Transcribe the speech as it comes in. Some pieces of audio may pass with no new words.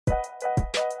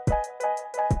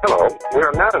Hello, we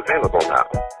are not available now.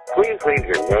 Please leave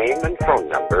your name and phone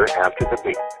number after the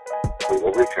beep. We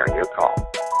will return your call.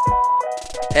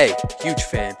 Hey, huge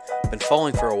fan. Been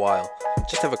following for a while.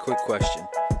 Just have a quick question.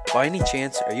 By any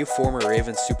chance, are you former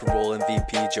Ravens Super Bowl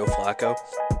MVP Joe Flacco?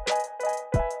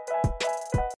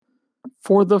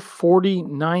 For the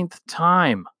 49th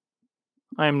time,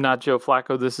 I am not Joe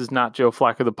Flacco. This is not Joe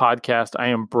Flacco, the podcast. I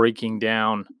am breaking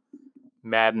down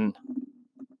Madden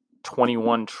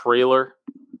 21 trailer.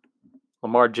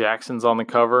 Lamar Jackson's on the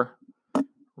cover.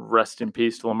 Rest in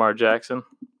peace to Lamar Jackson.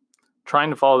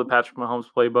 Trying to follow the Patrick Mahomes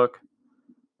playbook.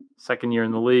 Second year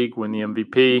in the league, win the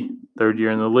MVP. Third year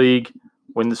in the league,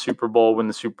 win the Super Bowl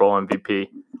MVP.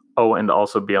 Oh, and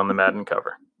also be on the Madden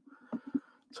cover.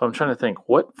 So I'm trying to think,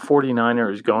 what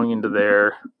 49er is going into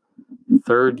their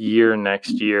third year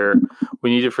next year? We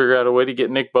need to figure out a way to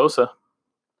get Nick Bosa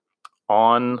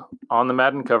on the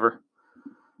Madden cover.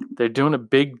 They're doing a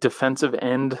big defensive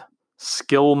end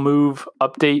skill move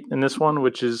update in this one,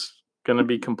 which is going to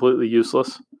be completely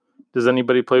useless. Does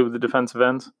anybody play with the defensive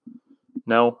ends?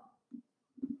 No.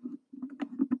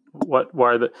 Why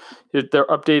are they're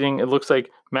updating? It looks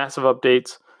like massive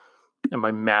updates. And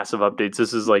by massive updates,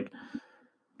 this is like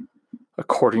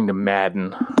according to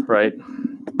Madden, right?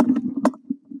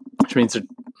 Which means that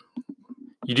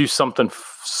you do something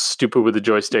stupid with the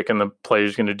joystick and the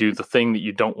player's going to do the thing that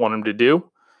you don't want him to do.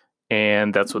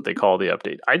 And that's what they call the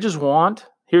update.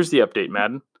 Here's the update,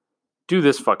 Madden. Do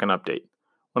this fucking update.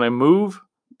 When I move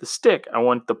the stick, I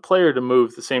want the player to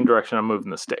move the same direction I'm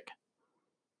moving the stick.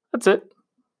 That's it.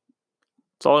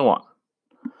 That's all I want.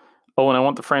 Oh, and I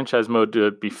want the franchise mode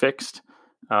to be fixed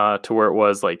to where it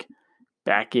was like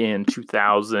back in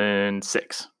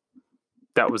 2006.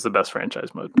 That was the best franchise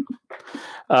mode.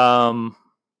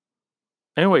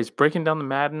 Anyways, breaking down the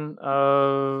Madden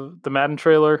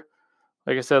trailer.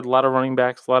 Like I said, a lot of running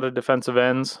backs, a lot of defensive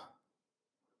ends.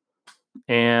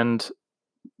 And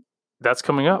that's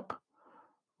coming up.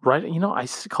 Right? You know, I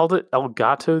called it El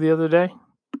Gato the other day.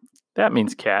 That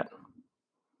means cat.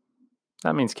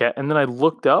 And then I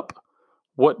looked up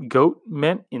what goat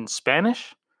meant in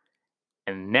Spanish.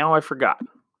 And now I forgot.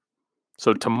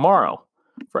 So tomorrow,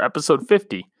 for episode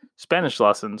 50, Spanish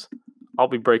lessons, I'll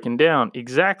be breaking down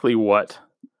exactly what.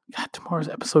 God, tomorrow's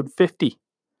episode 50.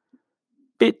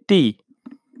 50.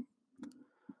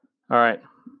 All right.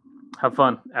 Have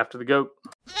fun after the goat.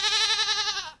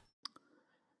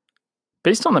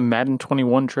 Based on the Madden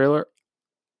 21 trailer,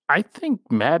 I think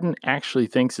Madden actually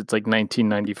thinks it's like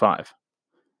 1995.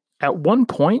 At one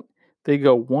point, they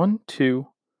go they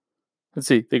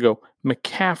go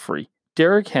McCaffrey,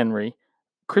 Derrick Henry,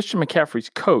 Christian McCaffrey's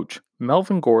coach,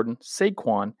 Melvin Gordon,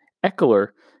 Saquon, Eckler,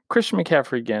 Christian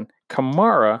McCaffrey again,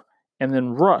 Kamara, and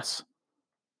then Russ.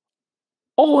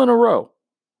 All in a row.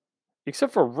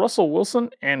 Except for Russell Wilson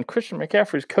and Christian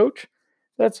McCaffrey's coach.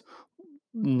 That's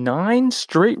 9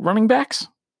 straight running backs?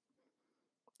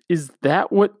 Is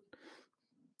that what?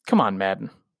 Come on,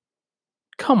 Madden.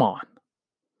 Come on.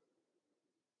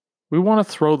 We want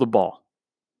to throw the ball.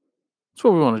 That's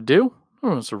what we want to do. We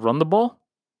want to run the ball.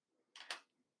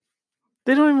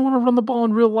 They don't even want to run the ball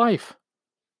in real life.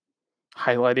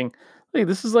 Highlighting. Hey,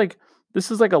 this is like a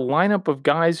lineup of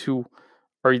guys who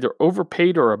are either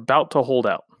overpaid or about to hold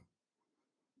out.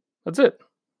 That's it.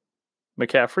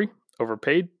 McCaffrey,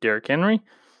 overpaid. Derrick Henry,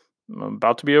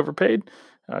 about to be overpaid.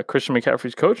 Christian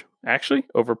McCaffrey's coach, actually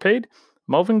overpaid.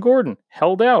 Melvin Gordon,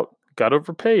 held out, got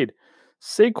overpaid.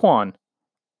 Saquon,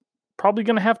 probably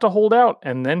going to have to hold out,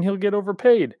 and then he'll get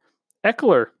overpaid.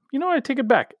 Eckler, I take it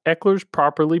back. Eckler's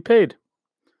properly paid.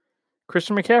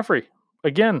 Christian McCaffrey,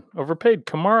 again, overpaid.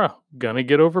 Kamara, going to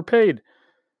get overpaid.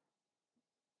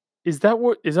 Is that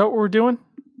what we're doing?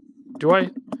 Do I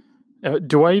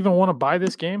even want to buy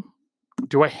this game?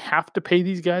 Do I have to pay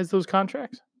these guys those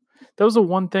contracts? That was the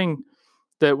one thing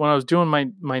that when I was doing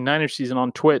my Niners season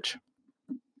on Twitch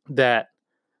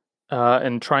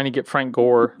and trying to get Frank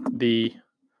Gore the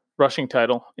rushing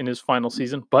title in his final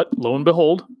season. But lo and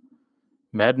behold,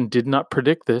 Madden did not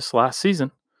predict this last season.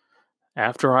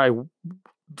 After I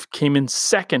came in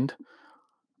second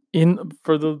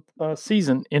for the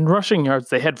season in rushing yards,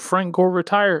 they had Frank Gore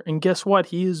retire, and guess what?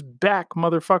 He is back,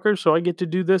 motherfucker. So I get to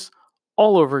do this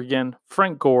all over again.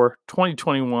 Frank Gore,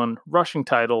 2021 rushing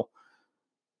title.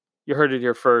 You heard it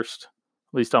here first,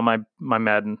 at least on my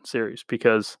Madden series,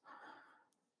 because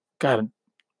God,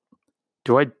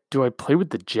 do I play with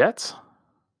the Jets?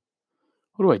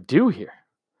 What do I do here?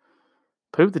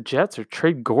 Play with the Jets or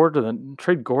trade Gore to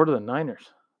the Niners?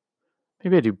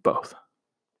 Maybe I do both.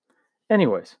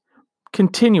 Anyways,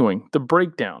 continuing the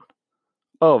breakdown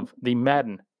of the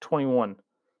Madden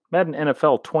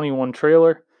NFL 21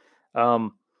 trailer.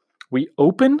 We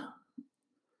open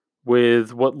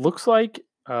with what looks like,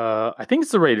 I think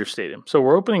it's the Raiders Stadium. So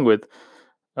we're opening with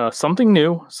something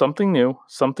new, something new,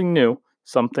 something new,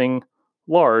 something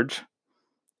large.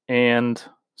 And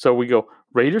so we go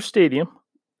Raiders Stadium,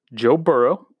 Joe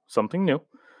Burrow, something new,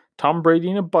 Tom Brady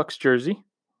in a Bucs jersey,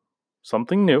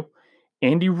 something new,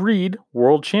 Andy Reid,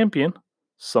 world champion,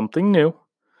 something new.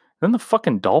 Then the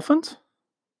fucking Dolphins?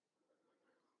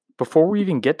 Before we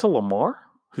even get to Lamar,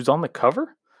 who's on the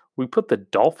cover, we put the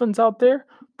Dolphins out there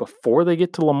before they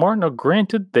get to Lamar. Now,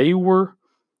 granted, they were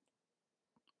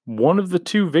one of the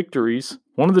two victories,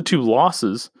 one of the two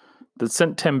losses that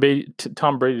sent Tom Brady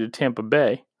to Tampa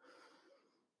Bay.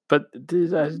 But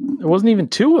it wasn't even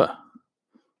Tua.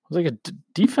 It was like a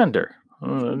defender. I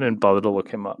didn't bother to look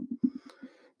him up.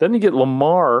 Then you get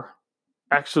Lamar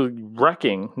actually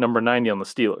wrecking number 90 on the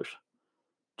Steelers.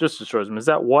 Just destroys him. Is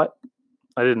that what?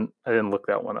 I didn't look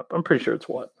that one up. I'm pretty sure it's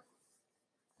what.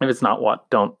 If it's not what,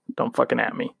 don't fucking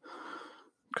at me.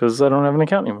 Because I don't have an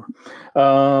account anymore.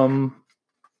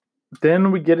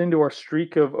 Then we get into our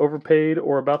streak of overpaid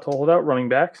or about to hold out running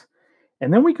backs.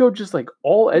 And then we go just like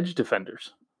all edge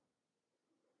defenders.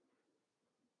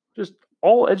 Just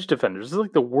all edge defenders. This is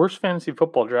like the worst fantasy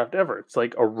football draft ever. It's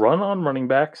like a run on running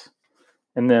backs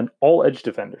and then all edge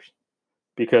defenders.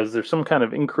 Because there's some kind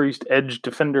of increased edge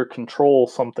defender control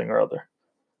something or other.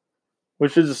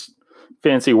 Which is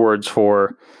fancy words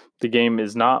for the game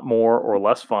is not more or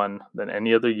less fun than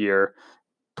any other year.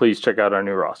 Please check out our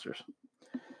new rosters.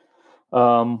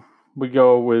 We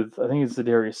go with, I think it's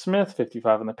Zadarius Smith,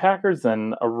 55 on the Packers,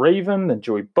 then a Raven, then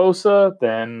Joey Bosa,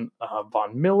 then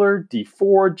Von Miller,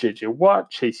 D4, J.J. Watt,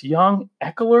 Chase Young,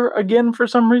 Eckler again for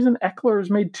some reason. Eckler has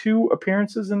made 2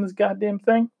 appearances in this goddamn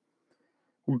thing.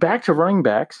 We're back to running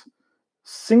backs.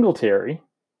 Singletary,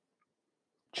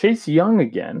 Chase Young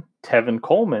again, Tevin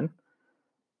Coleman,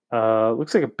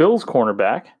 looks like a Bills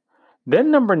cornerback.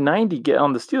 Then number 90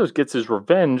 on the Steelers gets his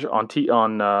revenge on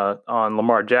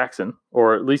Lamar Jackson,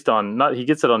 or at least he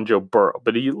gets it on Joe Burrow,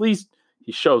 but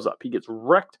he shows up. He gets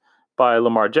wrecked by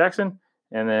Lamar Jackson,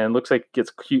 and then looks like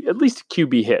gets at least a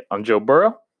QB hit on Joe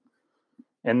Burrow,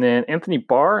 and then Anthony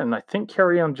Barr and I think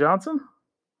Kerryon Johnson,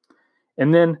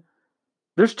 and then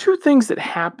there's 2 things that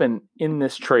happen in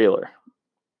this trailer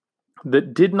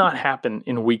that did not happen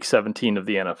in Week 17 of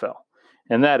the NFL,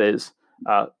 and that is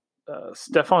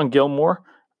Stephon Gilmore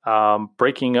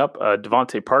breaking up a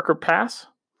Devontae Parker pass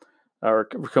or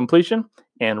completion,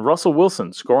 and Russell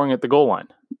Wilson scoring at the goal line.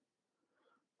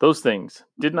 Those things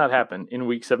did not happen in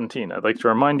Week 17. I'd like to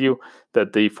remind you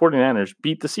that the 49ers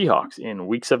beat the Seahawks in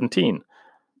Week 17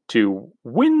 to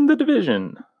win the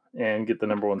division and get the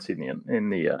number 1 seed in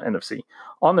the NFC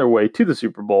on their way to the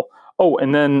Super Bowl. Oh,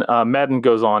 and then Madden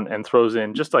goes on and throws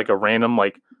in just like a random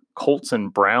like Colts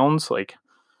and Browns like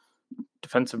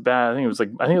defensive back. I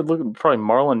think it looked probably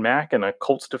Marlon Mack and a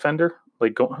Colts defender.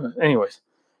 Anyways.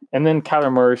 And then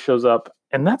Kyler Murray shows up,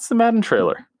 and that's the Madden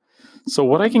trailer. So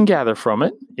what I can gather from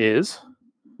it is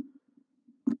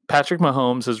Patrick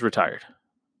Mahomes is retired.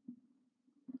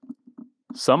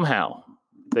 Somehow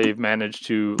they've managed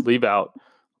to leave out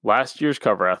last year's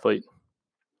cover athlete,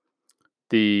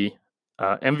 the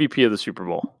MVP of the Super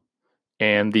Bowl,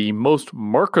 and the most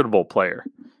marketable player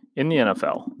in the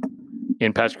NFL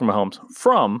in Patrick Mahomes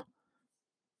from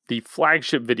the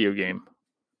flagship video game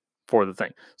for the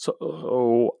thing.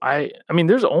 So I mean,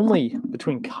 there's only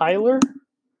between Kyler,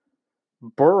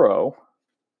 Burrow,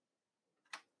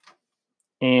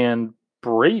 and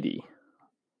Brady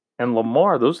and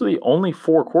Lamar, those are the only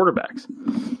 4 quarterbacks.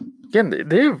 Again,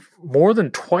 they have more than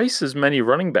twice as many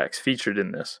running backs featured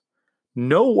in this.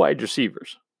 No wide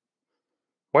receivers.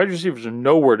 Wide receivers are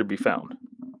nowhere to be found.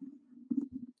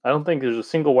 I don't think there's a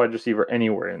single wide receiver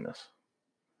anywhere in this.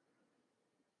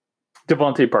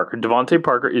 Devontae Parker. Devontae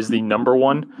Parker is the number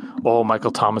 1. Oh,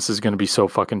 Michael Thomas is going to be so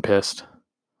fucking pissed.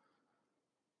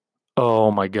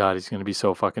 Oh my God, he's going to be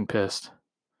so fucking pissed.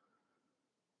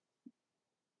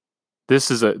 This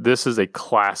is a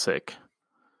classic.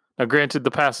 Now, granted,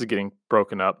 the pass is getting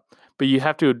broken up, but you've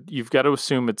got to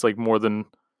assume it's like more than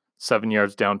 7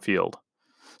 yards downfield.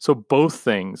 So both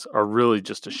things are really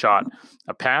just a shot.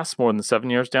 A pass more than 7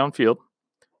 yards downfield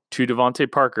to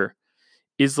Devontae Parker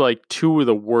is like 2 of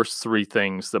the worst 3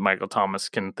 things that Michael Thomas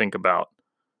can think about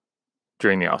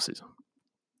during the offseason.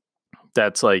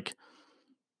 That's like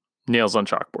nails on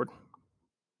chalkboard.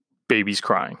 Babies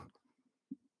crying.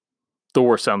 The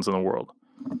worst sounds in the world.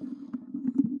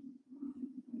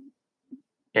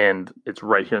 And it's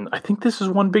right here. I think this is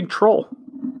one big troll.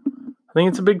 I think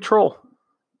it's a big troll.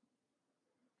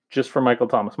 Just for Michael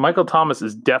Thomas. Michael Thomas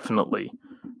is definitely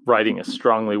writing a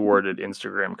strongly worded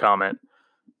Instagram comment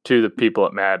to the people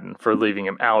at Madden for leaving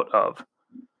him out of.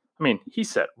 I mean, he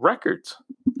set records.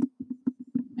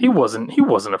 He wasn't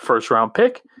a first-round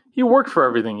pick. He worked for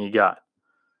everything he got.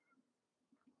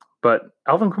 But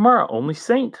Alvin Kamara, only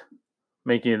Saint,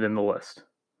 making it in the list.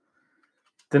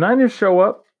 The Niners show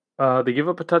up. They give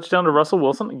up a touchdown to Russell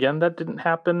Wilson. Again, that didn't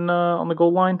happen on the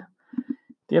goal line at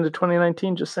the end of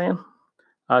 2019, just saying.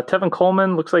 Tevin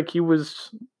Coleman looks like he was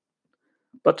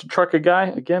about to truck a guy.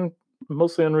 Again,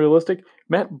 mostly unrealistic.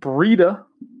 Matt Breida.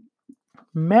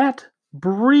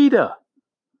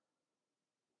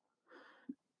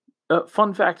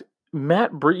 Fun fact,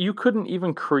 you couldn't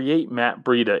even create Matt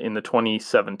Breida in the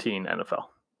 2017 NFL,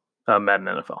 Madden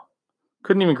NFL.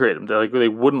 Couldn't even create him. They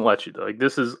wouldn't let you. They're like,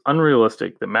 this is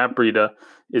unrealistic that Matt Breida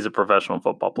is a professional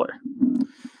football player.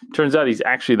 Turns out he's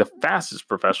actually the fastest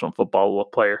professional football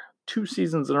player 2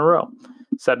 seasons in a row.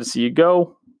 Sad to see you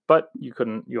go, but you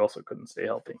also couldn't stay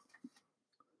healthy.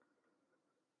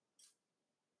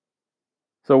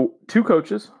 So 2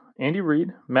 coaches, Andy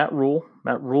Reid, Matt Rule,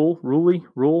 I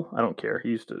don't care.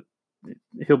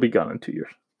 He'll be gone in 2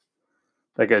 years.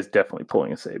 That guy's definitely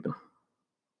pulling a Saban.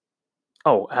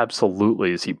 Oh,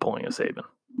 absolutely is he pulling a Saban.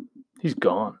 He's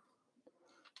gone.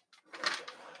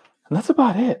 And that's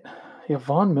about it. You have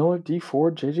Von Miller, D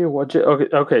Ford, JJ Watt.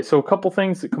 Okay, so a couple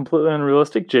things that completely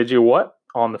unrealistic. JJ Watt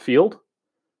on the field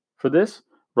for this.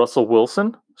 Russell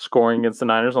Wilson scoring against the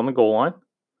Niners on the goal line.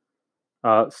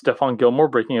 Stephon Gilmore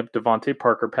breaking up Devontae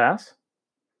Parker pass.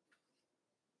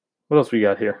 What else we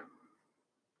got here?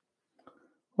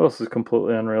 What else is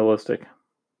completely unrealistic?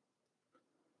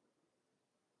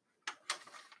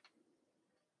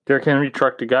 Derrick Henry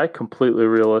trucked a guy, completely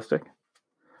realistic.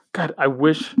 God, I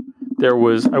wish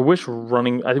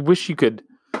you could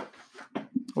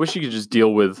just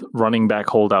deal with running back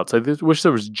holdouts. I wish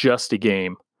there was just a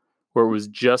game where it was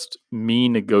just me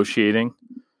negotiating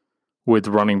with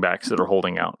running backs that are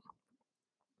holding out.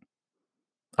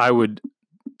 I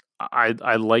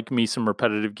like me some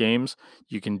repetitive games.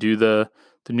 You can do the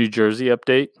New Jersey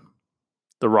update,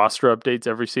 the roster updates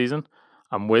every season.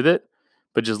 I'm with it,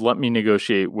 but just let me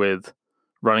negotiate with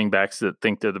running backs that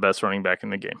think they're the best running back in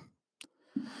the game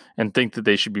and think that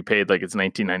they should be paid like it's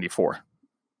 1994,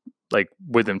 like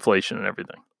with inflation and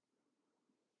everything.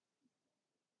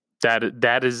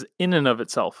 That is in and of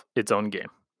itself its own game.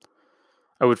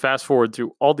 I would fast forward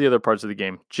through all the other parts of the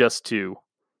game just to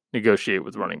negotiate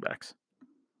with running backs.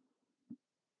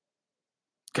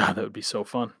 God, that would be so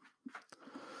fun.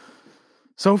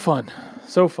 So fun.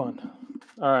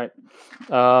 All right.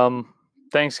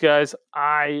 Thanks, guys.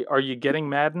 Are you getting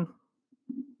Madden?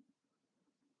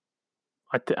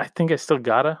 I think I still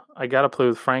gotta play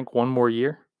with Frank one more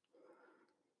year.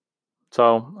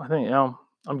 So I think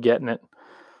I'm getting it.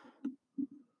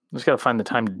 Just gotta find the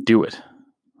time to do it.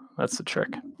 That's the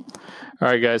trick. All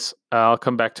right, guys. I'll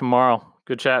come back tomorrow.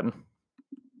 Good chatting.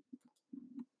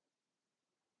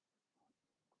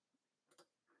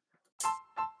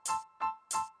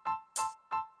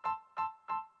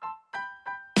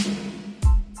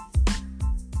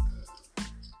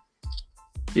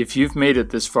 If you've made it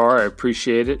this far, I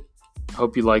appreciate it.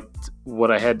 Hope you liked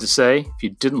what I had to say. If you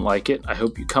didn't like it, I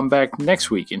hope you come back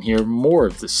next week and hear more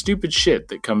of the stupid shit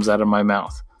that comes out of my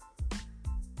mouth.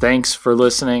 Thanks for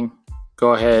listening.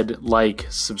 Go ahead, like,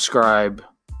 subscribe,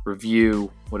 review,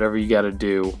 whatever you got to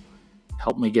do.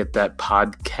 Help me get that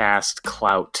podcast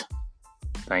clout.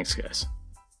 Thanks, guys.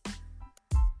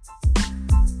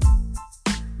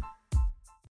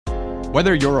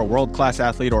 Whether you're a world-class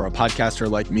athlete or a podcaster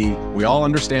like me, we all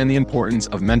understand the importance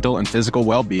of mental and physical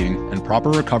well-being and proper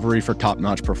recovery for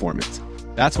top-notch performance.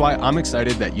 That's why I'm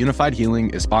excited that Unified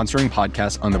Healing is sponsoring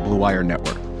podcasts on the Blue Wire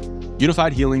Network.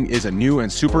 Unified Healing is a new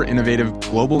and super innovative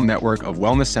global network of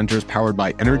wellness centers powered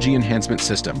by Energy Enhancement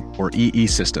System, or EE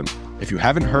System. If you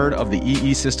haven't heard of the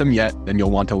EE System yet, then you'll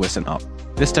want to listen up.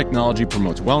 This technology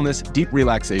promotes wellness, deep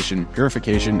relaxation,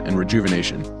 purification, and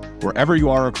rejuvenation. Wherever you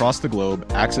are across the globe,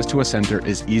 access to a center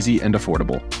is easy and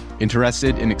affordable.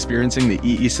 Interested in experiencing the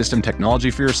EE System technology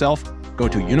for yourself? Go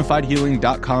to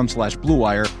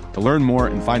unifiedhealing.com/bluewire to learn more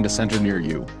and find a center near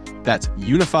you. That's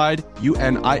unified,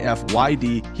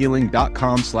 UNIFYD,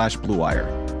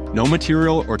 healing.com/bluewire. No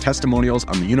material or testimonials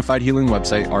on the Unified Healing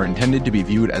website are intended to be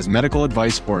viewed as medical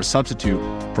advice or a substitute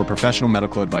for professional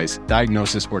medical advice,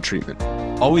 diagnosis, or treatment.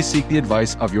 Always seek the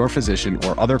advice of your physician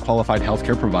or other qualified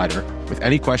healthcare provider with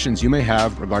any questions you may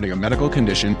have regarding a medical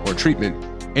condition or treatment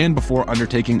and before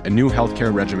undertaking a new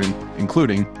healthcare regimen,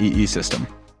 including EE System.